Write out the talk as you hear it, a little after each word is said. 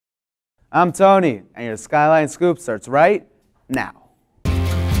I'm Tony, and your Skyline Scoop starts right now.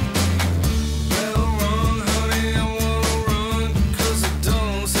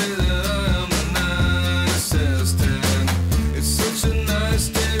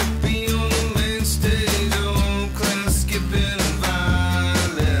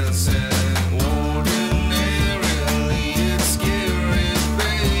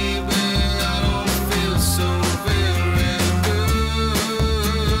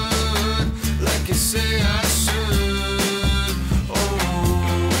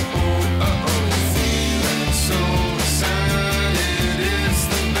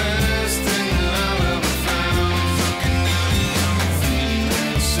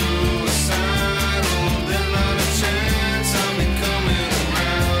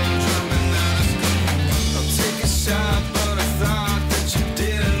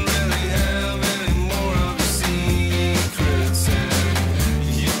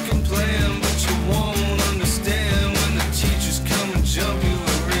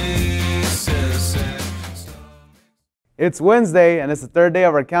 It's Wednesday, and it's the third day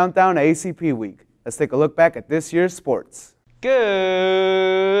of our countdown to ACP week. Let's take a look back at this year's sports.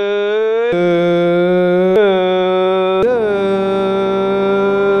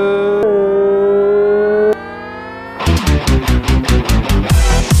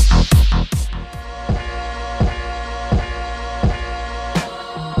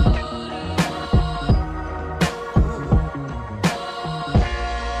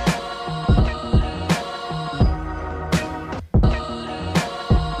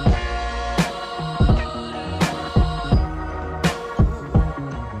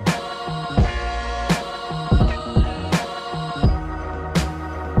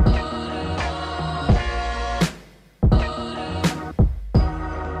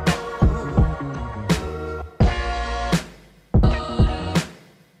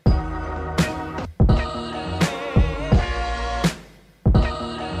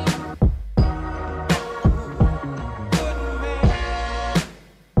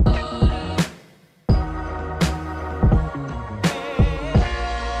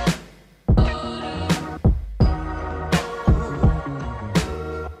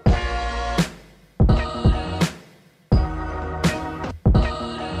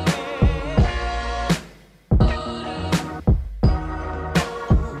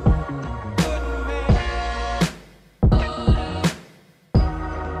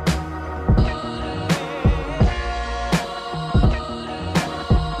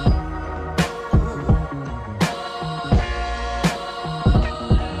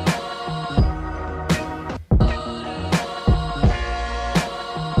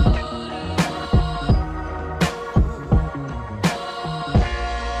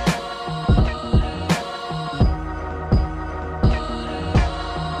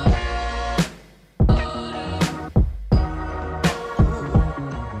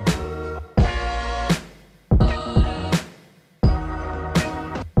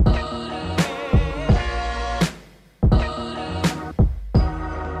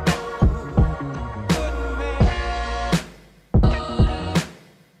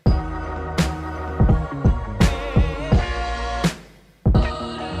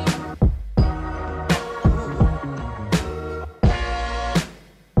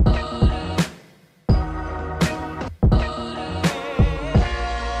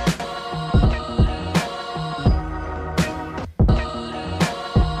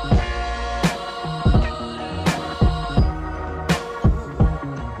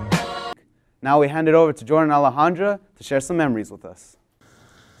 Now we hand it over to Jordan and Alejandra to share some memories with us.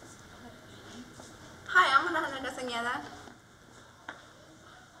 Hi, I'm Alejandra Castañeda.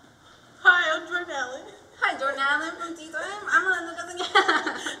 Hi, I'm Jordan Allen. Hi, Jordan Allen from T-Time. I'm Alejandra Castañeda.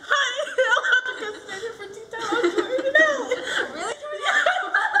 Hi, I'm Alejandra Castañeda from T-Time. I'm Jordan Allen. Really, Jordan Allen?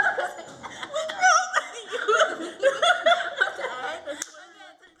 What's wrong with you?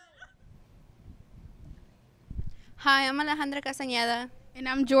 Hi, I'm Alejandra Castañeda. And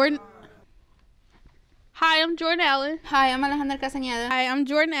I'm Jordan. Hi, I'm Jordan Allen. Hi, I'm Alejandra Castañeda. Hi, I'm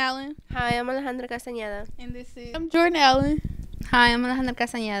Jordan Allen. Hi, I'm Alejandra Castañeda. And this is I'm Jordan Allen. Hi, I'm Alejandra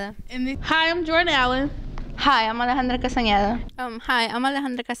Castañeda. And this Hi, I'm Jordan Allen. Hi, I'm Alejandra Castañeda. Hi, I'm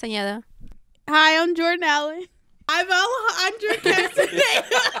Alejandra Castañeda. Hi, I'm Jordan Allen. I'm Alejandra Castañeda.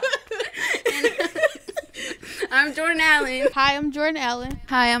 I'm Jordan Allen. Hi, I'm Jordan Allen.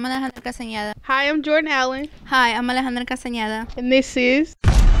 Hi, I'm Alejandra Castañeda. Hi, I'm Jordan Allen. Hi, I'm Alejandra Castañeda. And this is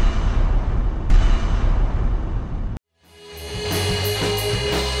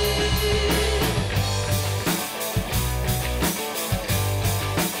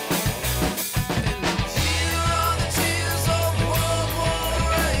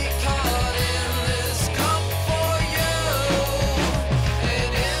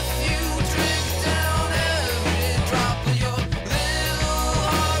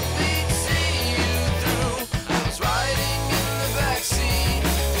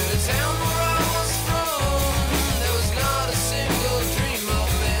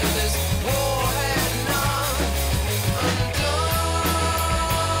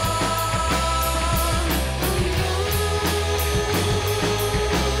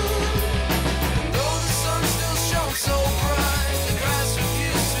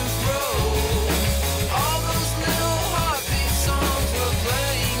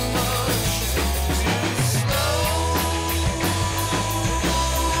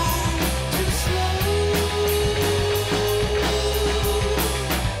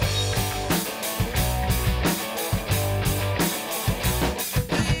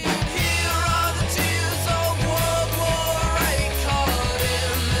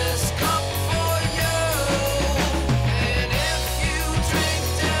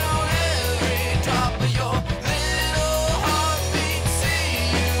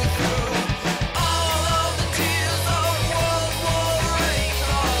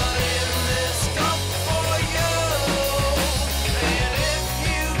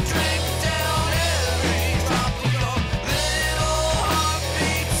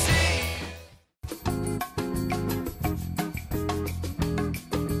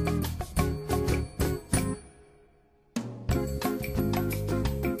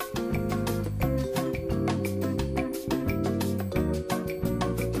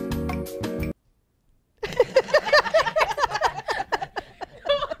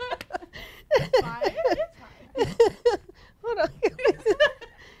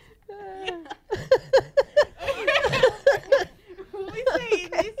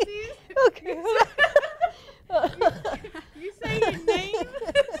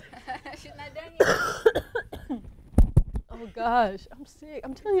gosh, I'm sick.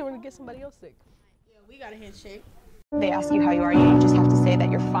 I'm telling you, I'm gonna get somebody else sick. Yeah, we got a handshake. They ask you how you are, you just have to say that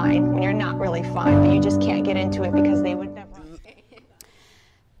you're fine when you're not really fine, but you just can't get into it because they would never.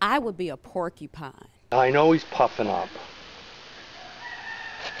 I would be a porcupine. I know he's puffing up.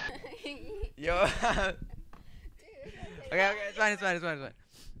 Yo. Okay, it's fine.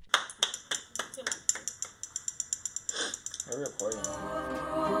 We're recording.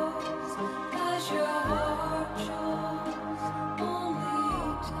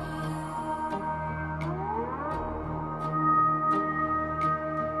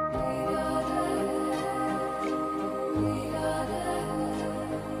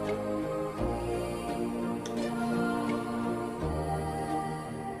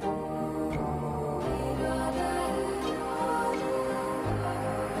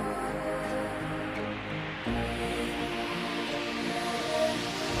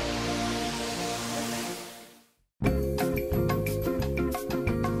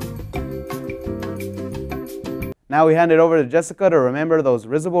 Now we hand it over to Jessica to remember those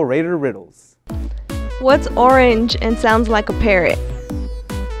risible Raider riddles. What's orange and sounds like a parrot?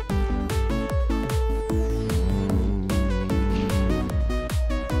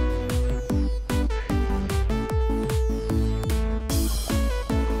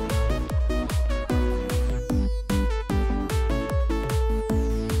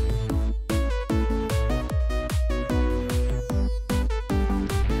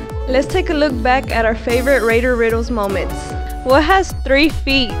 Let's take a look back at our favorite Raider Riddles moments. What has 3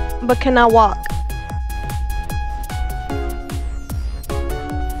 feet but cannot walk? I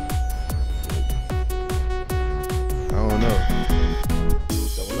don't know.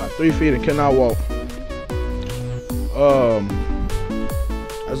 So we got 3 feet and cannot walk.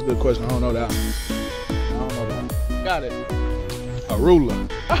 That's a good question. I don't know that one. Got it. A ruler.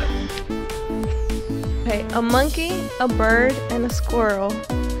 Okay, a monkey, a bird, and a squirrel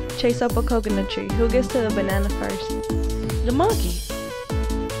chase up a coconut tree. Who gets to the banana first? The monkey.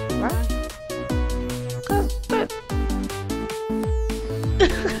 Right?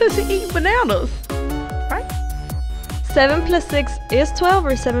 Cause he eat bananas. Right? 7 plus 6 is 12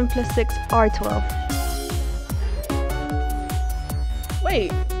 or 7 plus 6 are 12?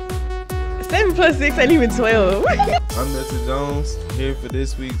 Wait. 7 plus 6 ain't even 12. I'm Mr. Jones, here for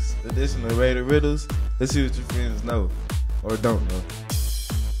this week's edition of Raider Riddles. Let's see what your friends know, or don't know.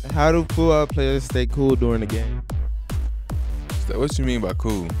 How do football players stay cool during the game? What you mean by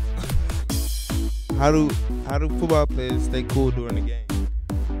cool? How do football players stay cool during the game?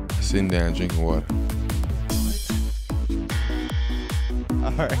 Sitting down drinking water.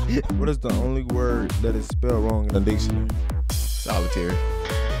 Alright, what is the only word that is spelled wrong in the dictionary? Solitary.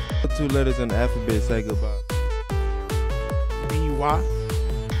 What 2 letters in the alphabet say goodbye? B-Y.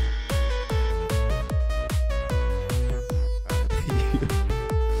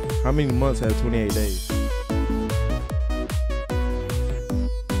 How many months have 28 days?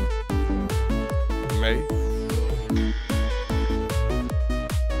 May.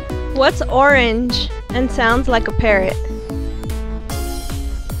 What's orange and sounds like a parrot?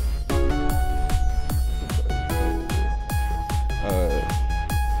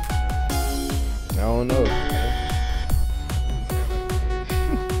 I don't know.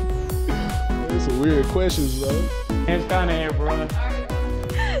 That's some weird questions, bro. It's kind of here, bro.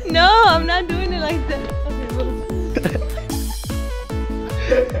 No, I'm not doing it like that.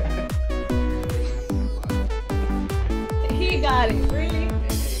 Okay, he got it. Really?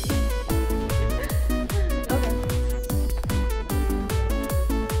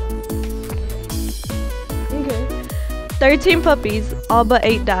 Okay. 13 puppies, all but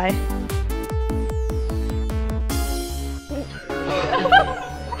 8 die.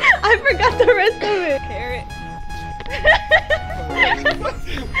 I forgot the rest of it. Carrot.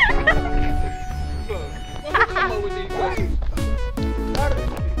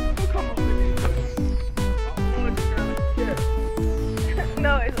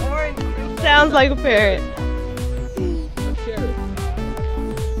 No, it's orange. It sounds like a parrot. Thank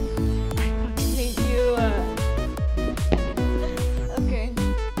you. Okay.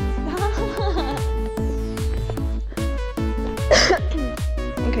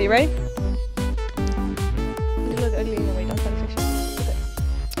 Okay, you ready? You look ugly in the way. Don't try to fix it.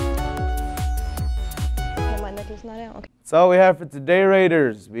 Okay, my necklace not out. Okay. That's all we have for today,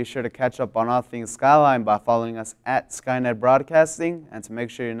 Raiders. Be sure to catch up on all things Skyline by following us at Skynet Broadcasting. And to make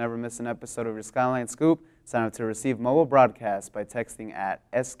sure you never miss an episode of your Skyline Scoop, sign up to receive mobile broadcasts by texting at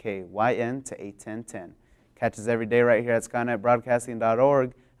SKYN to 81010. Catch us every day right here at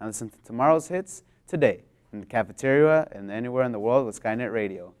skynetbroadcasting.org and listen to tomorrow's hits today in the cafeteria and anywhere in the world with Skynet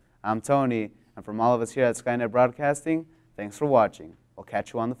Radio. I'm Tony, and from all of us here at Skynet Broadcasting, Thanks for watching. I'll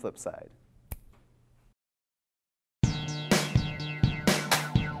catch you on the flip side.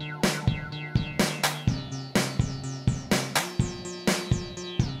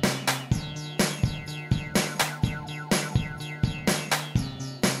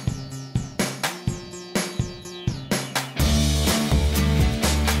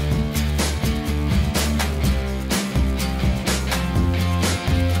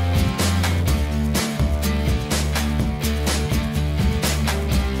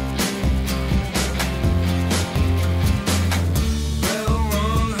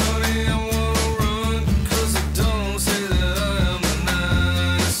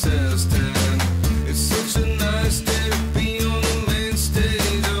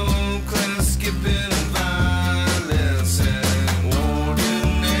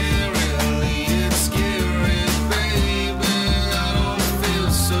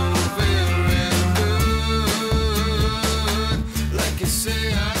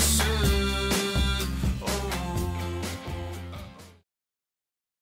 Say